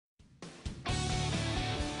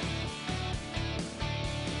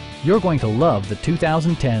You're going to love the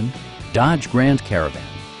 2010 Dodge Grand Caravan.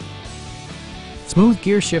 Smooth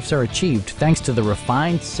gear shifts are achieved thanks to the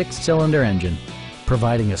refined 6-cylinder engine,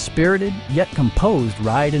 providing a spirited yet composed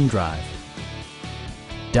ride and drive.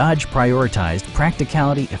 Dodge prioritized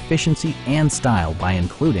practicality, efficiency, and style by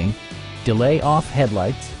including delay-off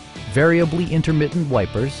headlights, variably intermittent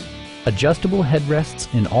wipers, adjustable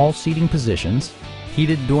headrests in all seating positions,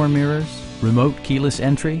 heated door mirrors, remote keyless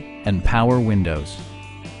entry, and power windows.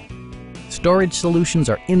 Storage solutions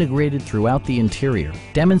are integrated throughout the interior,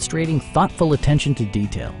 demonstrating thoughtful attention to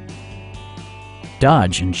detail.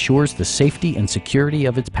 Dodge ensures the safety and security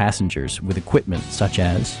of its passengers with equipment such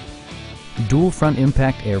as dual front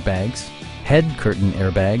impact airbags, head curtain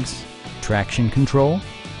airbags, traction control,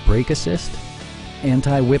 brake assist,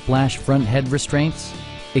 anti-whiplash front head restraints,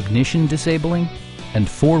 ignition disabling, and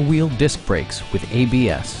 4-wheel disc brakes with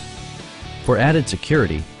ABS. For added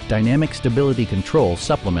security, dynamic stability control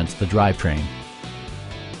supplements the drivetrain.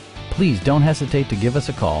 Please don't hesitate to give us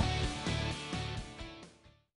a call.